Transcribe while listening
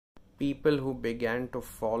people who began to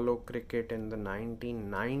follow cricket in the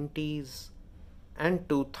 1990s and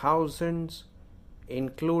 2000s,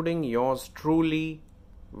 including yours truly,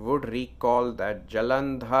 would recall that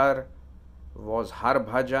Jalandhar was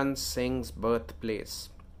Harbhajan Singh's birthplace.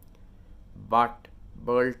 But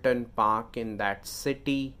Burlton Park in that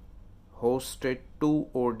city hosted two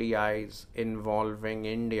ODIs involving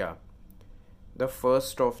India. The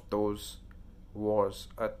first of those was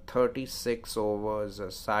a 36 overs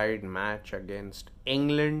a-side match against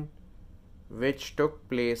England, which took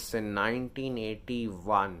place in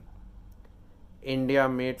 1981. India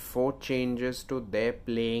made 4 changes to their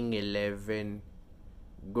playing 11.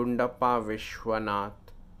 Gundappa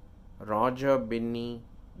Vishwanath, Roger Binney,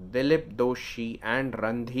 Dilip Doshi and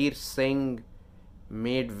Randhir Singh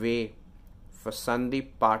made way for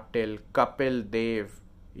Sandeep Patil, Kapil Dev,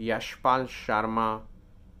 Yashpal Sharma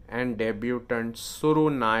and debutant Suru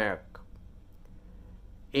Nayak.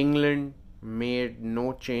 England made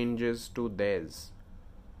no changes to theirs.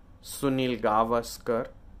 Sunil Gavaskar,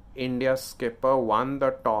 India's skipper, won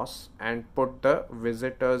the toss and put the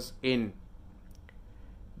visitors in.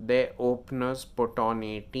 Their openers put on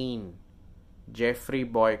 18. Jeffrey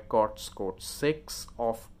Boycott scored 6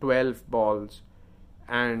 of 12 balls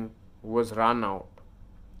and was run out.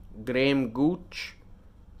 Graham Gooch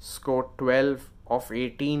scored 12 of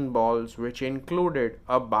 18 balls, which included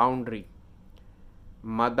a boundary.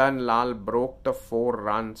 Madan Lal broke the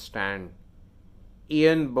 4-run stand.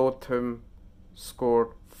 Ian Botham scored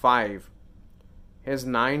 5. His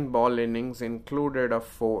 9-ball innings included a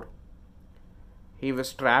 4. He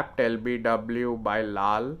was trapped LBW by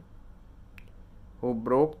Lal, who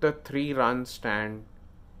broke the 3-run stand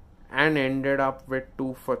and ended up with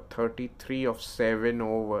 2 for 33 of 7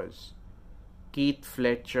 overs. Keith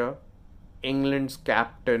Fletcher, England's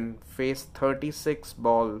captain, faced 36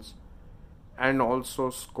 balls and also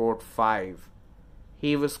scored 5.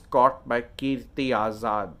 He was caught by Kirti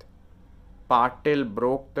Azad. Patil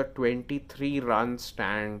broke the 23-run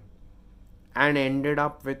stand and ended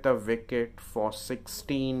up with a wicket for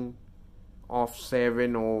 16 of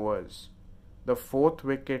 7 overs. The 4th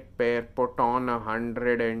wicket pair put on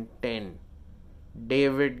 110.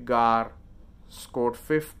 David Garr scored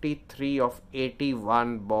 53 of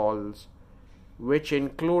 81 balls, which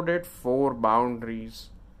included 4 boundaries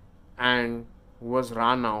and was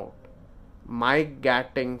run out. Mike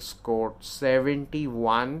Gatting scored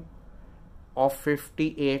 71 of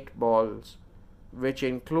 58 balls, which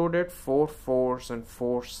included 4 fours and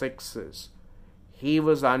 4 sixes. He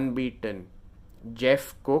was unbeaten.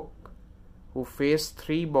 Jeff Cook, who faced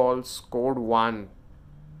 3 balls, scored 1.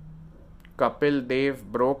 Kapil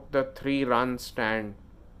Dev broke the 3-run stand.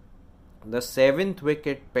 The 7th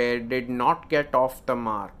wicket pair did not get off the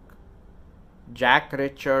mark. Jack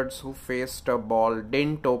Richards, who faced a ball,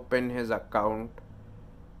 didn't open his account.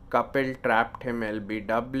 Kapil trapped him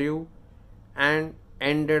LBW and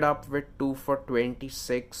ended up with 2 for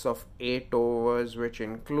 26 of 8 overs, which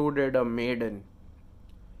included a maiden.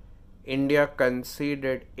 India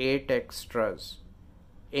conceded 8 extras.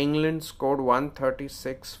 England scored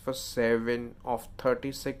 136 for 7 of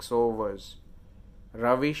 36 overs.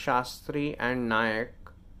 Ravi Shastri and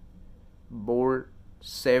Nayak bowled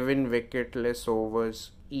 7 wicketless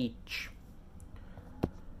overs each.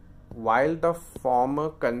 While the former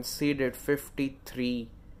conceded 53,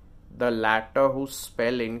 the latter, whose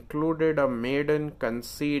spell included a maiden,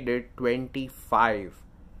 conceded 25.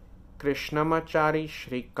 Krishnamachari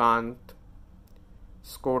Shrikant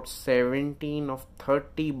scored 17 of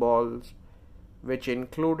 30 balls, which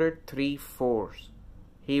included 3 fours.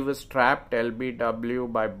 He was trapped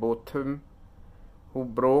LBW by Botham, who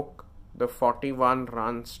broke the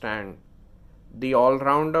 41-run stand. The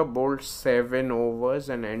all-rounder bowled 7 overs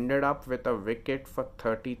and ended up with a wicket for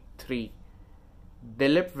 33.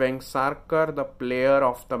 Dilip Vengsarkar, the player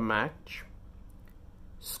of the match,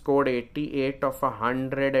 scored 88 of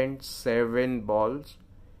 107 balls,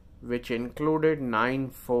 which included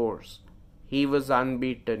 9 fours. He was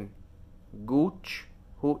unbeaten. Gooch,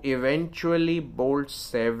 who eventually bowled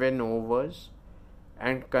 7 overs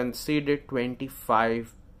and conceded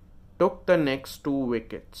 25, took the next 2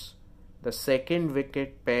 wickets. The 2nd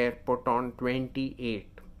wicket pair put on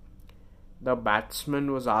 28. The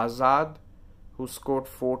batsman was Azad, who scored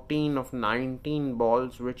 14 of 19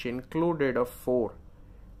 balls, which included a 4,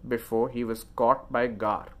 before he was caught by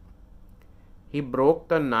Garr. He broke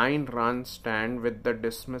the 9-run stand with the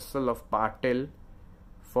dismissal of Patil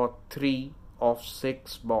for 3 of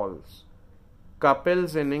 6 balls.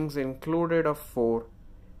 Kapil's innings included a 4,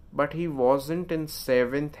 but he wasn't in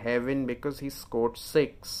 7th heaven because he scored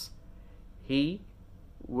 6. He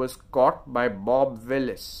was caught by Bob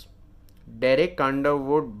Willis. Derek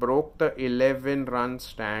Underwood broke the 11-run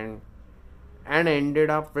stand and ended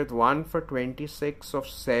up with 1 for 26 of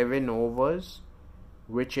 7 overs,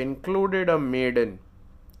 which included a maiden.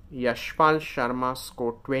 Yashpal Sharma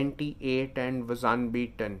scored 28 and was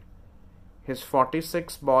unbeaten. His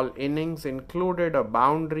 46-ball innings included a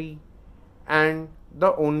boundary and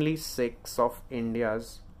the only 6 of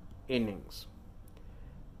India's innings.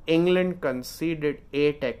 England conceded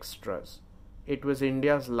 8 extras. It was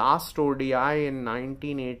India's last ODI in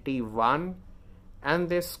 1981 and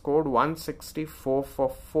they scored 164 for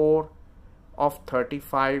 4 of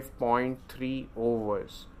 35.3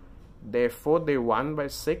 overs. Therefore, they won by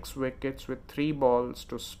 6 wickets with 3 balls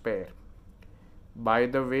to spare. By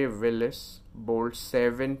the way, Willis bowled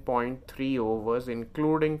 7.3 overs,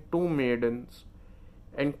 including 2 maidens,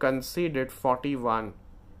 and conceded 41.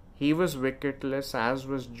 He was wicketless, as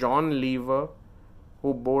was John Lever,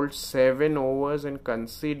 who bowled 7 overs and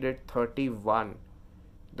conceded 31.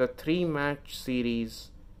 The 3-match series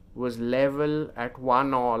was level at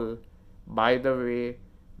 1-1. By the way,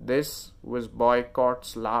 this was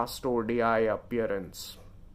Boycott's last ODI appearance.